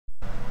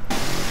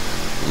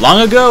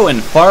Long ago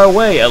and far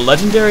away, a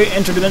legendary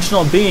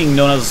interdimensional being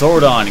known as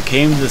Zordon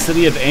came to the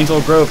city of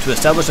Angel Grove to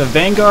establish a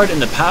vanguard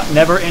in the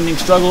never-ending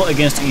struggle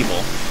against evil.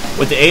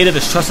 With the aid of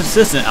his trusted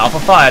assistant,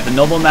 Alpha 5, the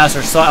Noble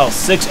Master sought out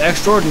 6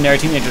 extraordinary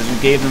teenagers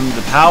and gave them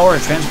the power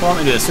to transform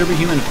into a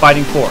superhuman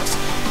fighting force.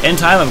 In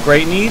time of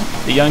great need,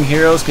 the young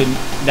heroes could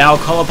now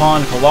call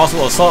upon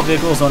colossal assault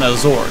vehicles known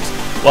as Zords.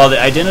 While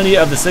the identity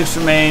of the 6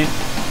 remained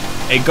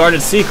a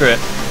guarded secret,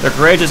 their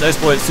courageous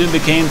exploits soon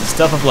became the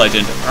stuff of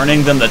legend,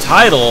 earning them the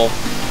title...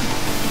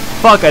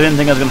 Fuck, I didn't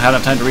think I was going to have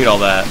enough time to read all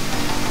that.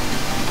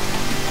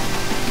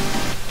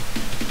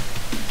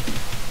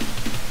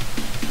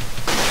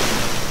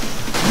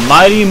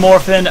 Mighty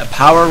Morphin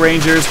Power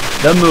Rangers,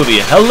 the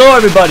movie. Hello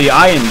everybody,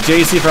 I am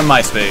JC from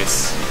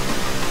MySpace.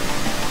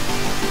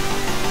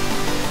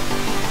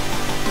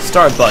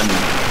 Start button.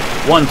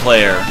 1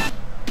 player.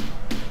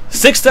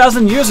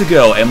 6,000 years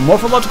ago, a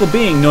morphological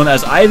being known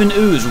as Ivan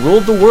OOZE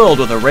ruled the world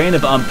with a reign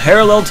of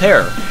unparalleled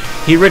terror.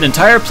 He rid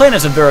entire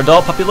planets of their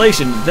adult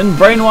population, then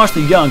brainwashed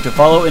the young to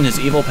follow in his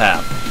evil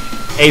path.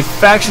 A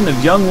faction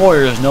of young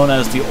warriors known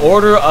as the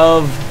Order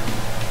of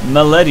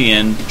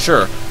Meledian,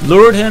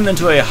 lured him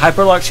into a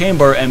hyperlock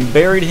chamber and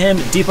buried him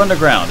deep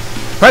underground.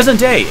 Present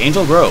day,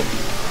 Angel Grove.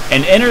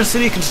 An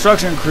inner-city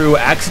construction crew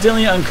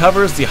accidentally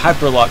uncovers the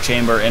hyperlock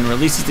chamber and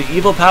releases the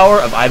evil power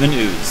of Ivan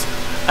OOZE.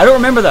 I don't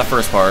remember that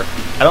first part.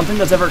 I don't think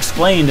that's ever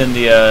explained in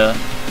the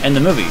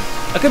movie.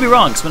 I could be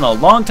wrong. It's been a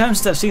long time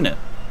since I've seen it.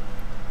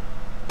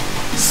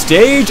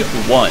 Stage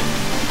 1.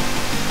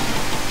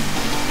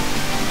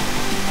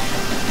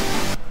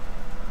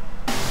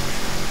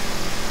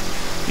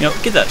 You know,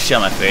 get that shit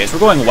on my face. We're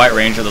going White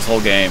Ranger this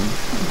whole game.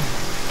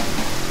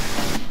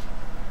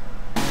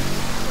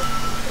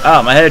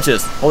 Ah, my head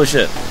itches. Holy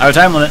shit. I have a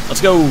time limit.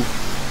 Let's go.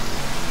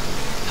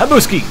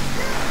 Habuski.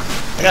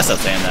 I gotta stop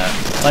saying that.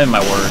 It's not even my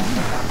word.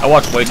 I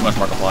watch way too much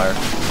Markiplier.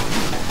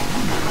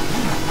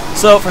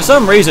 So, for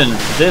some reason,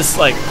 this,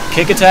 like,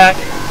 kick attack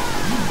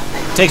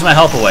takes my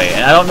health away,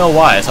 and I don't know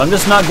why, so I'm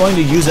just not going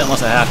to use it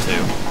unless I have to.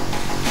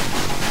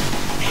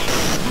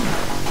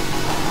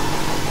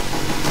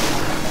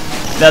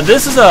 Now,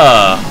 this is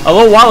a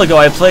little while ago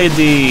I played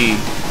the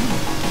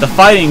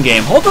fighting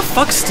game. Hold the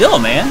fuck still,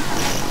 man!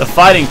 The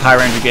fighting Power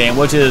Ranger game,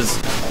 which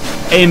is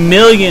a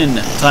million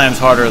times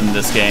harder than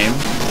this game.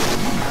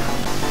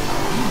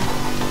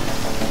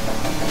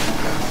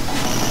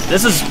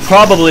 This is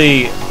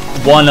probably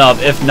one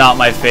of, if not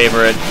my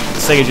favorite,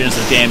 Sega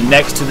Genesis game,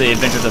 next to the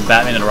Adventures of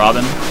Batman and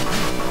Robin.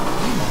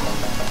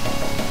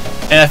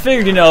 And I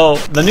figured, you know,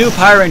 the new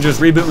Power Rangers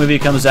reboot movie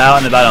comes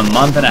out in about a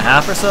month and a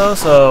half or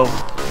so,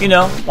 you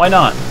know, why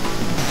not?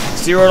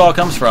 See where it all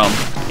comes from.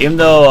 Even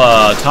though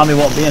Tommy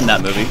won't be in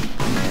that movie.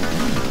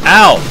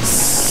 Ow!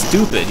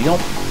 Stupid. You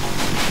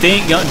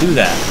don't do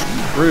that.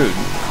 Rude.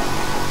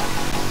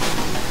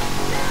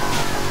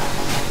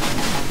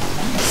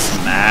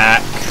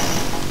 Smack.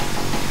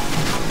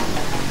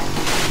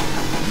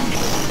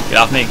 Get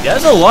off me.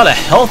 That's a lot of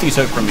health you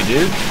took from me,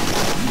 dude.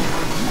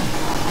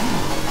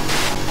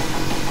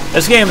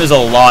 This game is a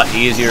lot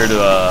easier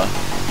to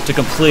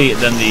complete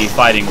than the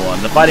fighting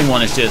one. The fighting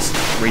one is just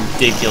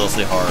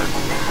ridiculously hard.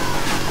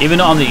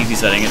 Even on the easy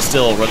setting, it's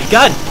still really...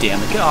 God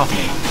damn it, get off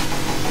me.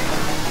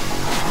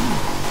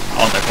 I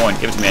want that coin.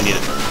 Give it to me, I need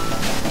it.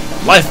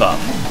 Life up.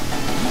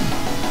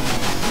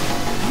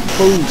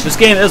 Boom. This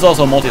game is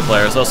also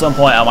multiplayer, so at some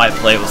point I might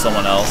play with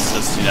someone else,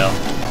 just, you know,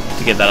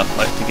 to get that a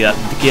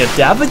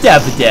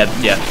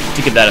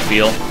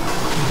feel.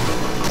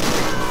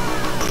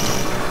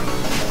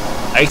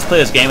 I used to play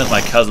this game with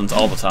my cousins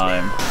all the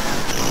time.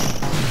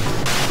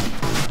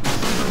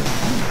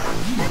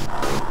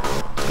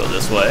 Let's go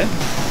this way.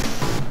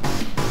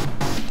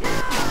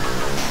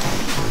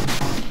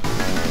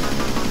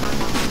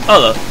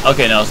 Oh,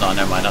 okay, no, it's not.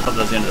 Never mind. I thought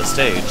that was the end of the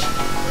stage.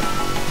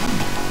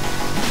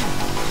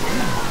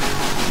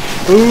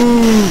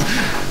 Ooh.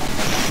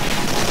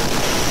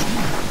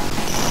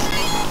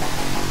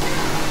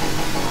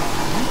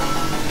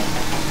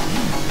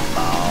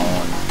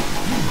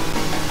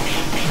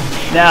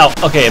 Now,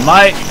 okay,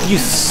 you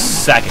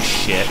sack of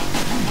shit.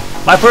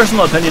 My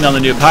personal opinion on the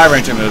new Power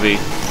Ranger movie,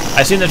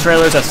 I've seen the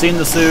trailers, I've seen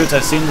the suits,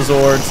 I've seen the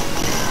Zords.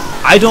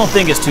 I don't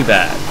think it's too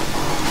bad.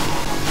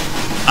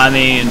 I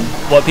mean,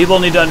 what people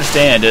need to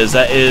understand is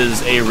that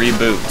is a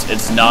reboot.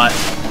 It's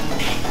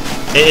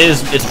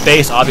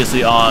based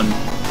obviously on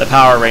the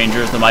Power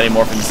Rangers, the Mighty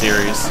Morphin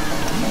series.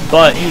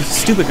 But, you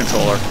stupid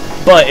controller.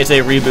 But it's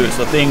a reboot,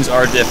 so things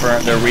are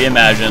different, they're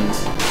reimagined.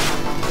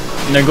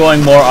 And they're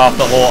going more off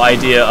the whole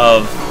idea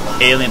of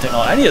alien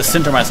technology. I need to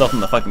center myself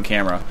in the fucking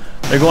camera.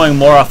 They're going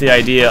more off the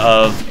idea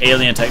of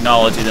alien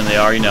technology than they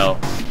are, you know,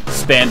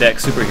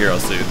 spandex superhero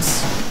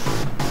suits.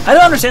 I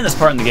don't understand this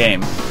part in the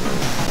game.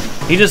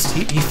 He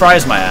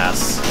fries my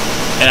ass.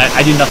 And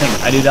I do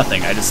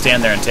nothing. I just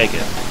stand there and take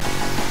it.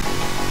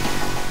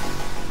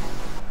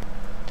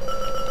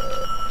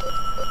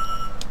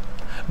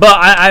 But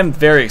I'm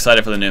very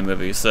excited for the new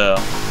movie, so...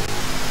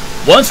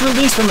 Once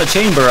released from the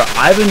chamber,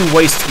 Ivan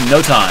wastes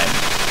no time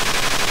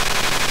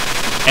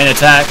and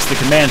attacks the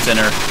command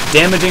center,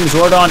 damaging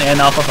Zordon and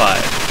Alpha 5.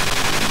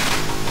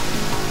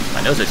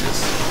 My nose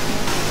itches.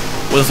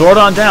 With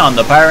Zordon down,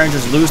 the Power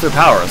Rangers lose their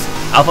powers.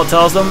 Alpha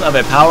tells them of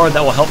a power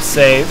that will help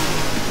save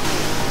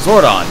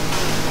Zordon.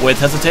 With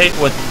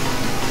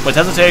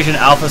hesitation,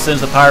 Alpha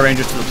sends the Power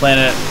Rangers to the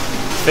planet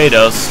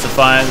Phaedos to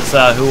find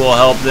who will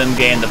help them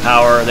gain the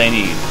power they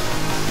need.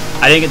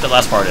 I didn't get the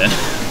last part in.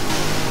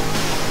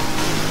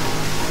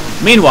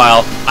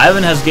 Meanwhile,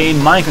 Ivan has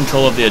gained mind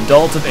control of the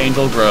adults of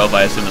Angel Grove,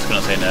 I assume it's going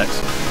to say next,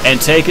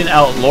 and taken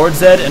out Lord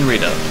Zed and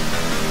Rita.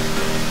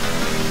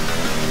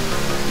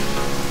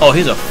 Oh,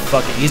 he's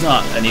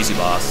not an easy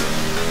boss.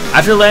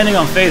 After landing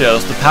on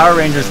Phaedos, the Power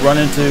Rangers run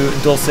into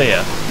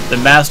Dulcea, the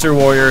master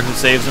warrior who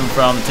saves them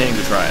from the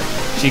Tengu tribe.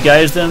 She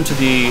guides them to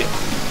the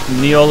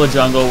Neola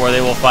jungle where they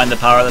will find the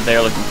power that they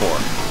are looking for.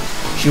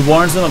 She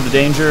warns them of the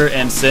danger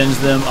and sends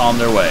them on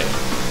their way.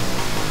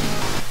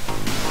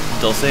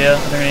 Dulcea, I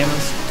think her name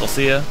is?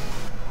 Dulcea?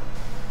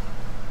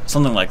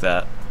 Something like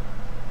that.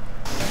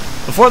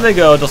 Before they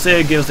go,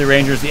 Dulcea gives the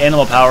Rangers the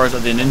animal powers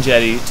of the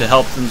Ninjetti to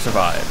help them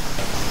survive.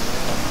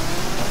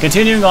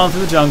 Continuing on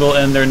through the jungle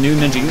in their new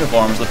ninja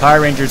uniforms, the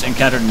Power Rangers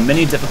encountered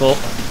many difficult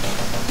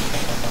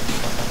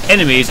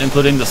enemies,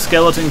 including the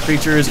skeleton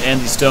creatures and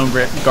the stone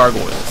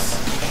gargoyles.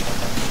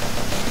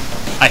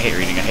 I hate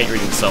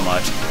reading so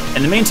much.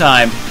 In the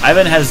meantime,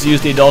 Ivan has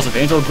used the adults of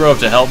Angel Grove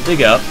to help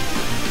dig up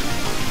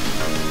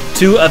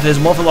two of his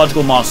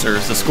morphological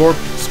monsters, the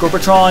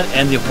Scorpitron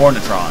and the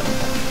Hornitron.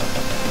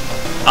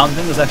 I don't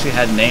think those actually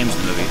had names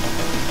in the movie.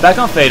 Back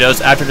on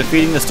Phaedos, after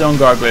defeating the stone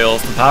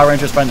gargoyles, the Power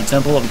Rangers find the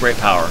Temple of Great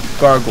Power,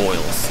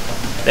 Gargoyles.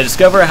 They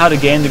discover how to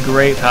gain the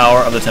great power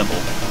of the temple.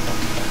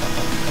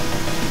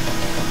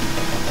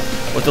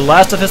 With the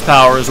last of his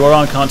power,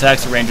 Zordon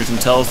contacts the Rangers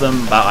and tells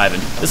them about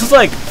Ivan. This is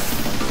like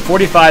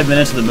 45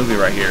 minutes of the movie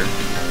right here.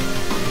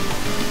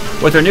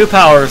 With their new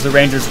powers, the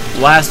Rangers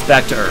blast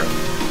back to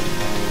Earth.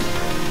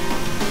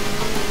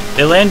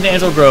 They land in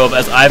Angel Grove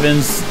as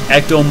Ivan's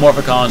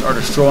ectomorphicons are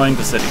destroying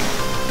the city.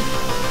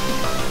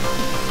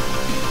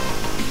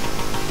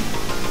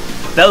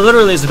 That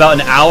literally is about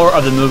an hour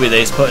of the movie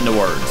they just put into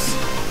words.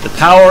 The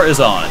power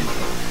is on.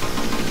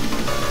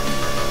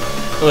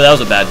 Oh, that was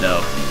a bad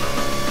note.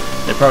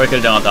 They probably could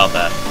have done without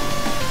that.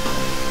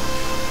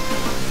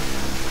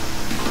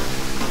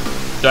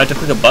 Do I have to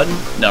click a button?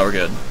 No, we're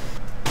good.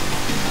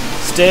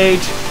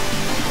 Stage.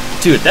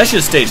 Dude, that's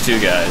just stage 2,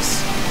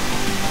 guys.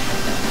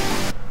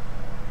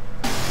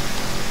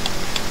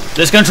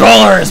 This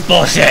controller is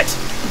bullshit!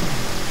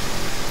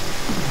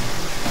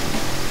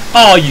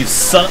 Oh, you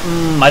son...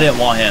 I didn't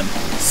want him.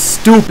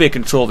 Stupid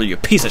controller, you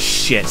piece of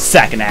shit.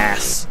 Sacking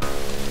ass.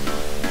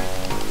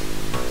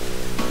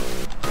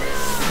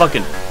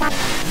 Fucking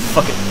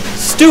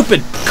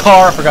stupid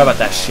car. I forgot about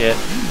that shit.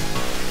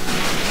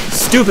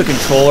 Stupid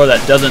controller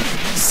that doesn't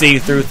see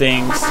through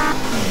things.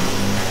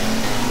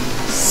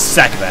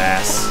 Sack of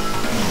ass.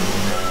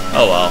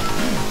 Oh well.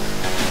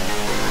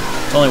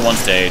 It's only one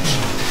stage.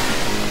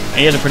 And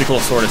he has a pretty cool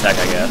sword attack,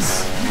 I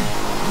guess.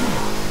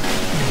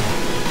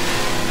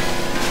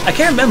 I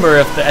can't remember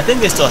if I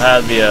think they still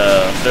have the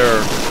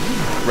their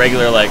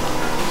regular like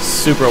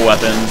super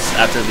weapons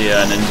after the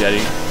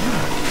Ninjetti.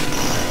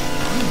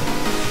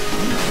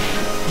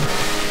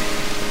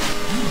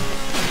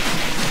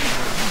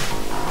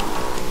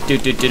 Do.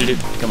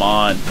 Come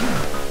on.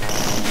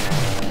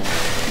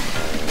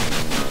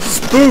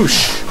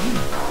 Spoosh!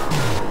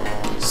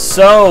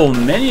 So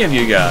many of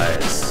you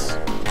guys.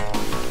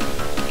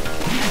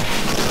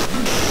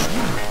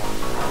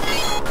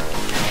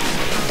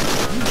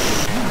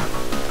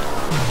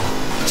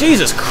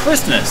 Jesus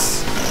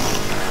Christmas!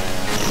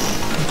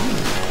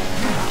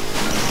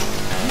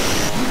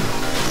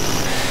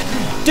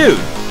 Dude!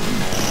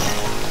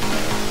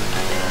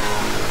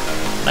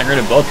 I heard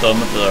of both of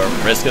them at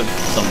the risk of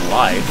some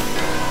life.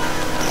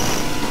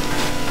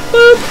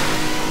 Boop!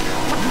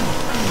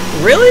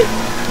 Really?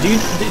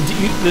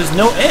 There's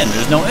no end.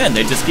 There's no end.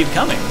 They just keep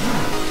coming.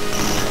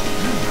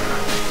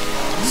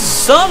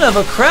 Son of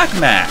a crack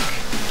mac!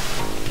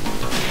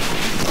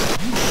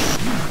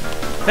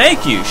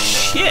 Thank you.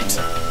 Shit.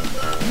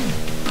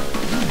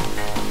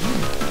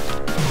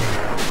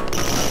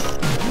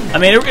 I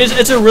mean,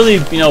 it's a really,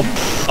 you know...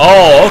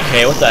 Oh,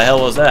 okay, what the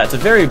hell was that? It's a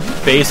very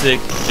basic,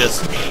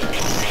 just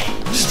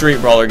street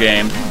brawler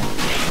game.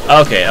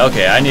 Okay,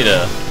 I need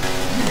to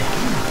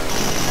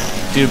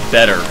do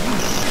better.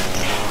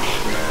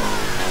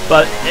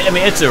 But, I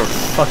mean, it's a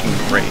fucking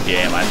great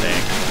game, I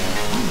think.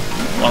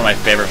 One of my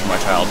favorites from my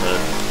childhood.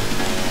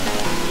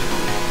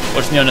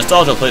 Which, you know,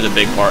 nostalgia plays a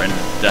big part in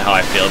how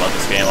I feel about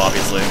this game,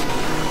 obviously.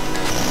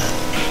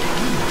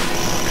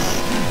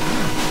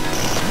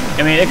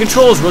 I mean, it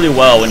controls really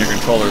well when your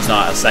controller's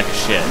not a sack of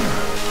shit.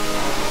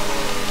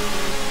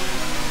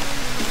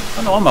 I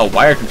don't know why my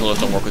wired controllers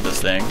don't work with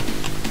this thing.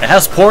 It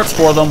has ports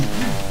for them.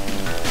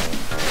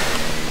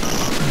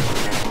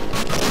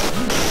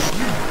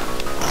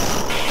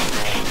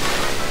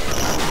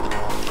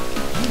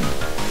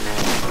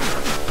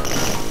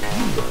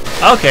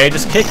 Okay,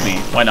 just kick me.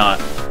 Why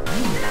not?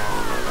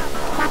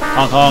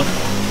 Honk honk.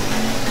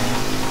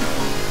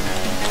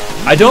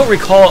 I don't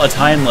recall a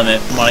time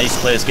limit from when I used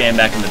to play this game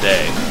back in the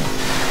day.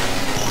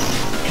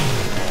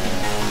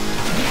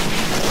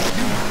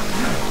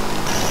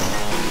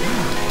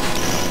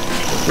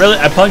 Really?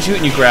 I punch you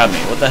and you grab me.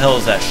 What the hell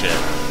is that shit?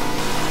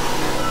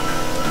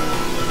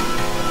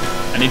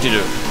 I need you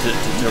to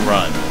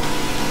run.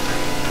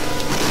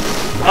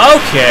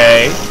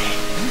 Okay.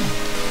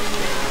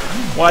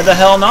 Why the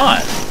hell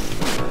not?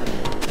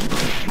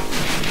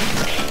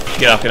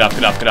 Get off, get off,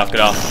 get off, get off,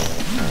 get off.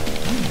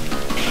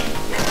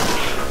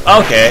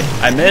 Okay,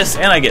 I miss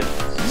and I get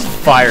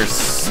fire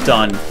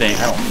stun thing.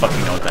 I don't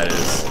fucking know what that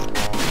is.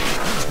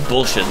 It's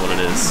bullshit what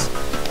it is.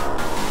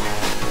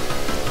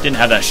 Didn't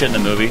have that shit in the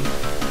movie.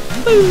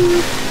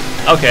 Woo.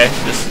 Okay,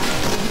 just,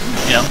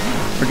 you know,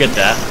 forget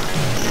that.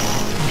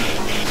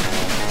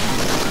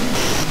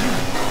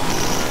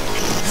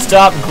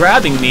 Stop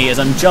grabbing me as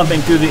I'm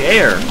jumping through the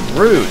air.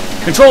 Rude.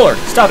 Controller,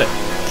 stop it.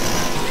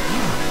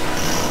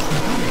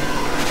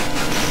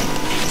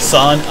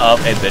 Son of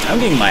a bitch.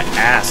 I'm getting my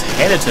ass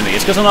handed to me.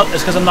 It's because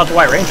I'm not the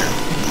White Ranger.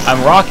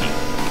 I'm Rocky.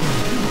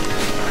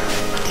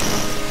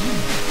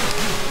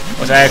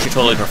 Which I actually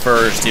totally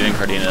prefer Steve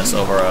Cardenas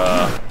over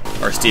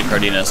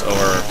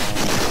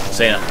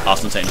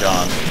Austin St.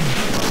 John.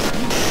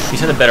 He's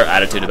had a better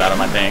attitude about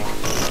him, I think.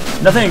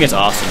 Nothing against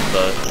Austin,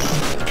 but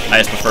I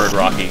just preferred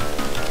Rocky.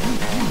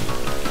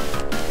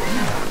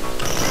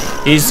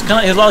 He's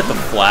a lot like the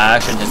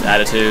Flash in his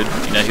attitude.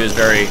 You know, he was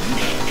very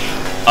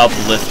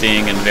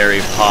uplifting and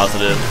very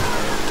positive.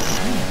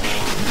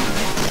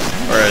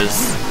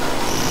 Whereas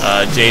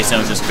Jason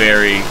was just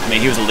very, I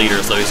mean, he was a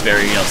leader, so he's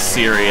very, you know,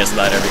 serious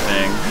about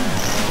everything.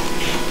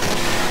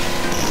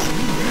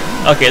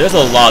 Okay, there's a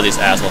lot of these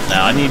assholes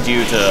now. I need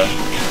you to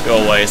go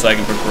away so I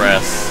can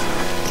progress.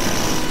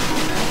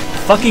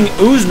 Fucking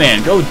OOZE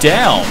man, go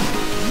down!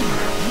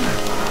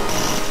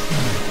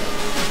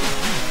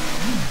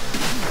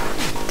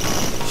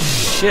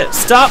 Shit,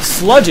 stop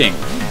sludging!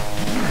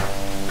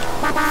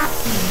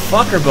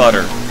 Fucker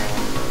butter.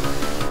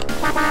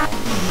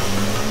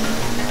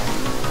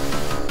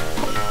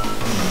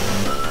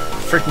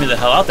 Freaked me the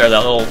hell out there,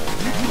 that little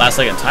last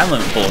second time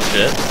limit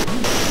bullshit.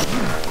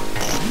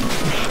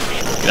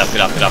 Get off,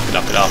 get off, get off, get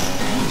off, get off.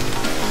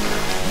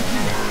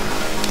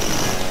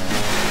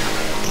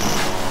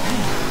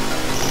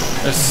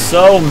 There's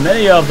so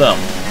many of them.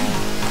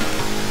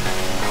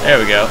 There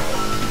we go.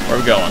 Where are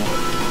we going?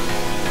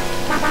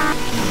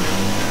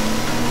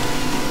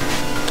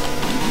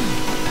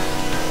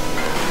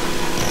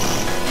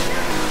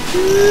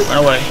 Run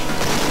away.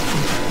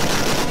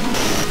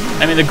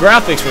 I mean, the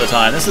graphics for the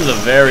time, these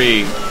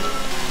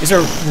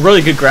are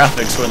really good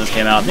graphics for when this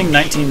came out. I think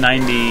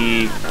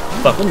 1990,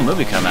 fuck, when did the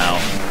movie come out?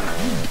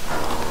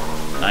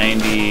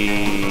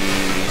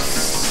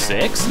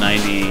 96?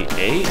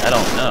 98? I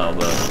don't know,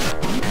 but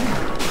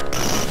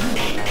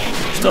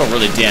still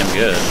really damn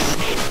good.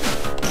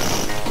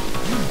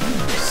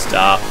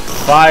 Stop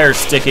fire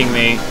sticking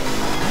me.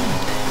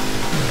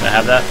 Can I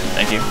have that?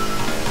 Thank you.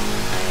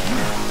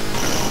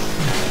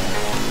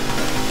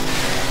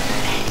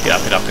 Get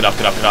off, get off, get off,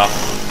 get off, get off.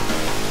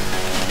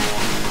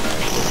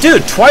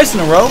 Dude, twice in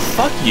a row?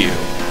 Fuck you.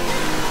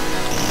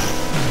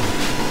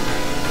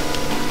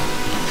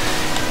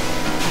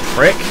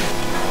 Prick.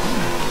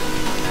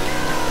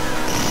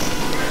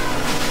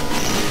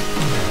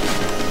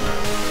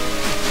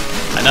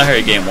 I know how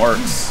your game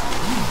works.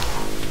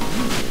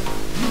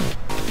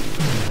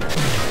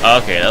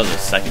 Okay, that was a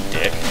second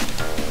dick.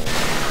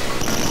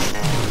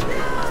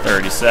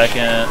 30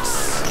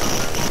 seconds.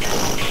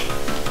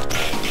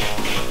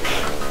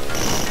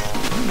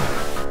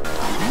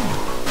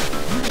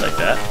 Like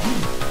that.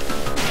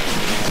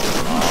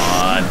 Come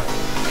on.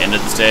 End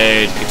of the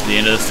stage. Get to the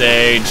end of the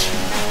stage.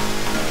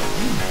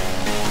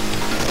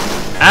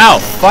 Ow!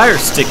 Fire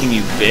sticking,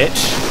 you bitch.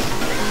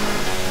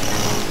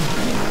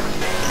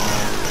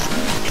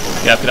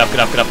 Get up, get up, get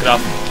up, get up, get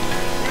up.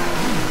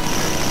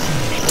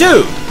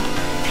 Dude!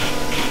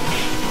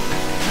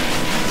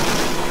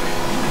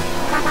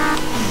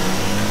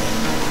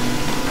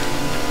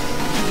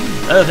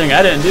 Another thing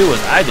I didn't do was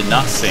I did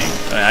not sing.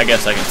 I mean, I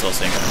guess I can still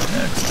sing on the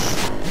text.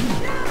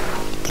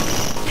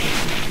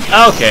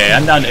 Okay,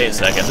 I'm down to 8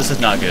 seconds. This is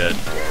not good.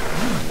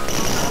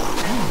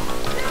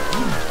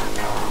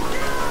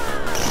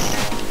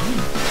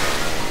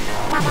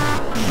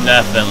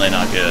 Definitely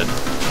not good.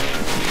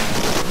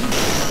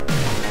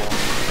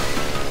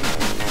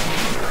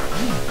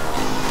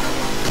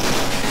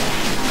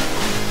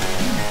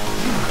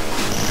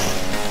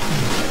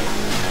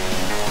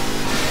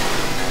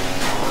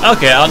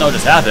 Okay, I don't know what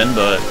just happened,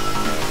 but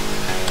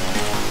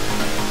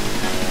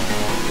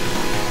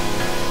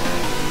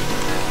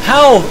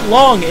how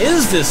long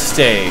is this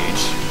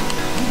stage?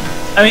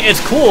 I mean, it's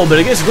cool, but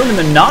it gets really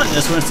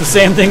monotonous when it's the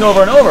same thing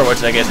over and over,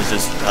 which I guess is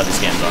just how these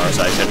games are,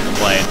 so I shouldn't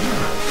complain.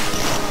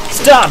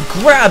 Stop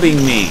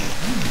grabbing me!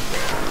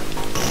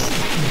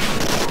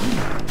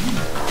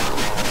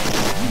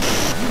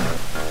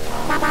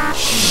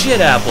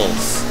 Shit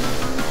apples!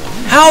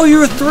 How you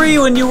were 3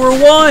 when you were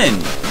 1?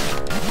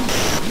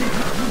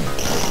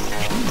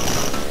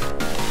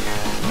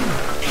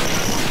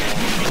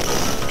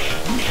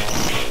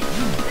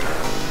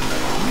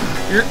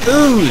 You're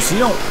OOZE! You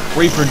don't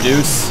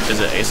reproduce. Is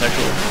it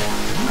asexual?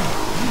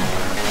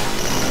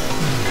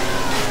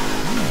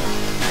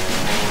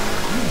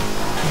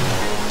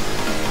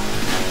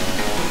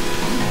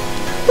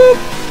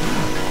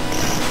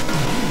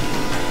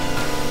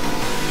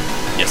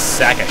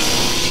 sack of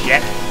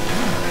shit.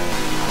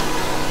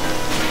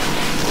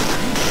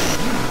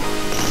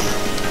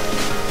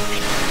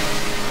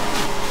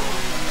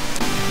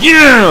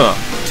 Yeah!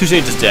 2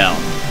 stages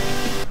down.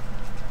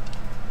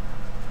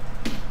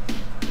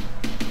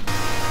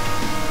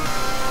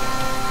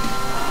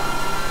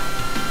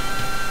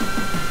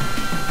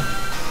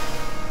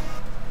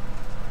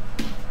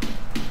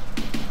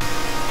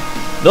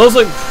 Those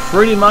look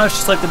pretty much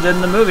just like they did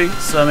in the movie,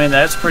 so I mean,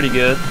 that's pretty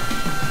good.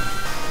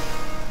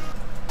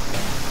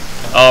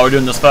 Oh, we're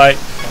doing this fight?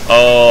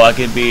 Oh, I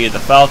could be the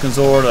Falcon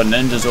Zord or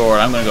Ninja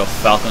Zord. I'm gonna go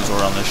Falcon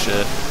Zord on this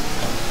shit.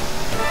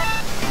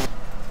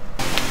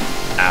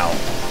 Ow.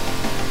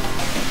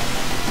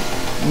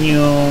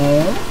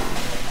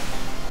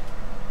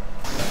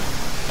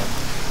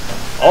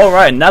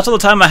 Alright, and that's all the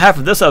time I have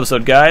for this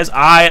episode, guys.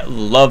 I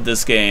love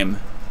this game.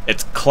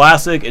 It's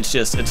classic, it's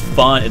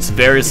fun, it's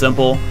very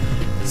simple.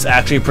 It's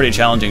actually pretty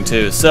challenging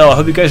too. So I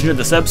hope you guys enjoyed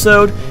this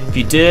episode. If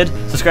you did,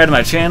 subscribe to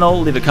my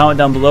channel, leave a comment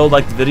down below,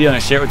 like the video,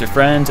 and share it with your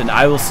friends, and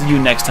I will see you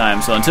next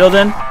time. So until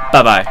then,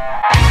 bye-bye.